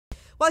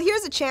Well,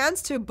 here's a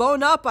chance to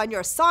bone up on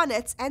your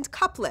sonnets and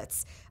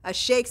couplets. A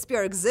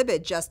Shakespeare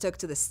exhibit just took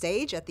to the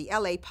stage at the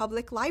LA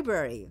Public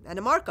Library, and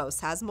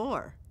Marcos has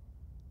more.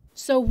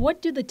 So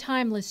what do the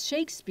timeless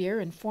Shakespeare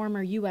and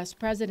former U.S.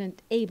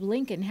 President Abe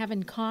Lincoln have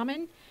in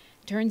common?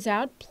 Turns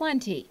out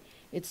plenty.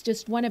 It's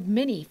just one of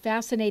many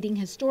fascinating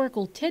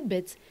historical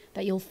tidbits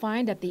that you'll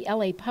find at the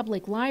LA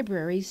Public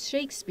Library's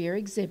Shakespeare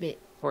Exhibit.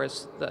 Of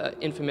course, the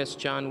infamous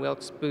John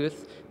Wilkes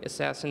Booth,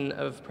 assassin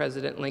of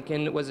President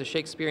Lincoln, was a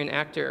Shakespearean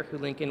actor who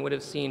Lincoln would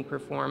have seen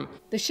perform.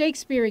 The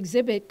Shakespeare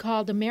exhibit,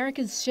 called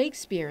America's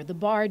Shakespeare, The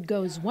Bard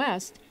Goes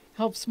West,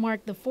 helps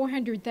mark the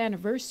 400th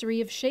anniversary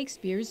of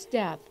Shakespeare's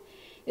death.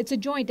 It's a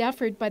joint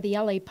effort by the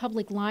LA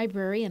Public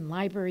Library and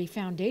Library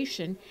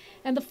Foundation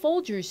and the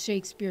Folger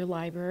Shakespeare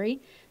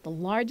Library, the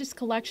largest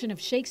collection of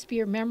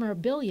Shakespeare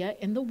memorabilia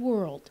in the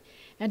world.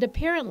 And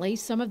apparently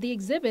some of the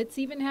exhibits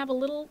even have a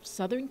little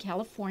Southern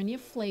California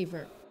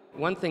flavor.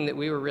 One thing that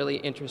we were really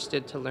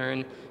interested to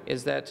learn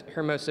is that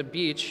Hermosa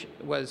Beach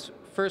was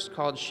first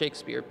called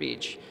Shakespeare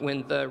Beach.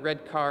 When the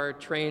red car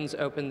trains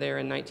opened there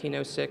in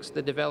 1906,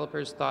 the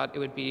developers thought it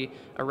would be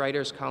a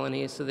writers'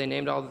 colony, so they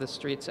named all of the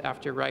streets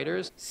after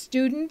writers.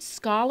 Students,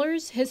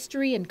 scholars,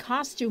 history and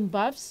costume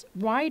buffs,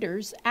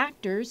 writers,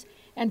 actors,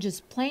 and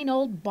just plain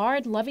old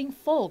bard-loving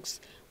folks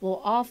will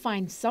all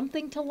find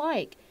something to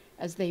like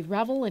as they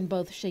revel in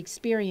both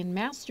Shakespearean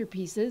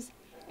masterpieces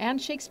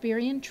and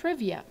Shakespearean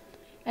trivia,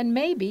 and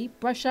maybe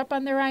brush up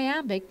on their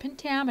iambic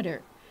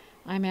pentameter.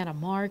 I'm Anna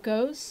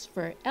Marcos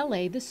for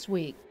LA This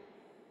Week.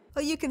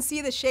 Well, you can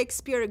see the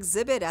Shakespeare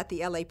exhibit at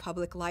the LA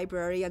Public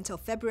Library until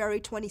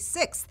February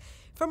 26th.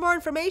 For more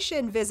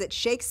information, visit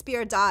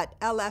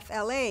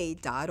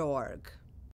shakespeare.lfla.org.